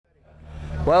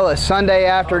Well, it's Sunday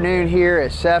afternoon here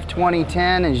at SEFF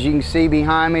 2010. As you can see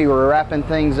behind me, we're wrapping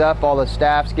things up. All the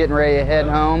staff's getting ready to head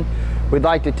home. We'd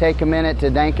like to take a minute to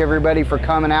thank everybody for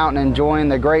coming out and enjoying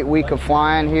the great week of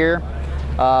flying here.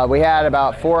 We had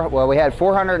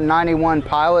 491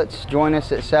 pilots join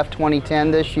us at SEFF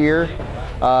 2010 this year.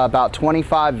 About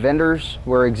 25 vendors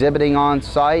were exhibiting on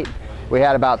site. We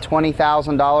had about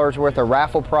 $20,000 worth of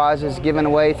raffle prizes given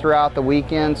away throughout the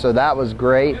weekend, so that was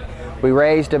great. We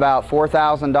raised about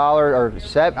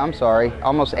 $4,000,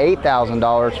 almost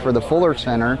 $8,000 for the Fuller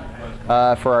Center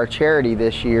for our charity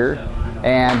this year.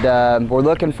 And we're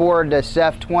looking forward to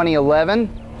SEFF 2011.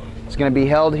 It's going to be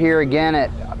held here again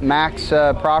at Mac's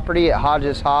property at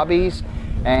Hodges Hobbies.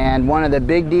 And one of the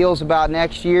big deals about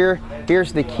next year,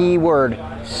 here's the key word,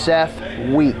 SEFF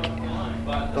Week.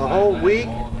 The whole week?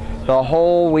 The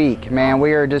whole week, man.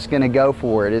 We are just going to go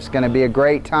for it. It's going to be a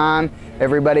great time.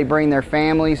 Everybody bring their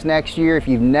families next year. If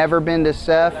you've never been to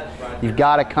SEFF, you've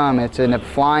got to come. It's a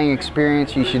flying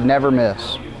experience you should never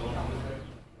miss.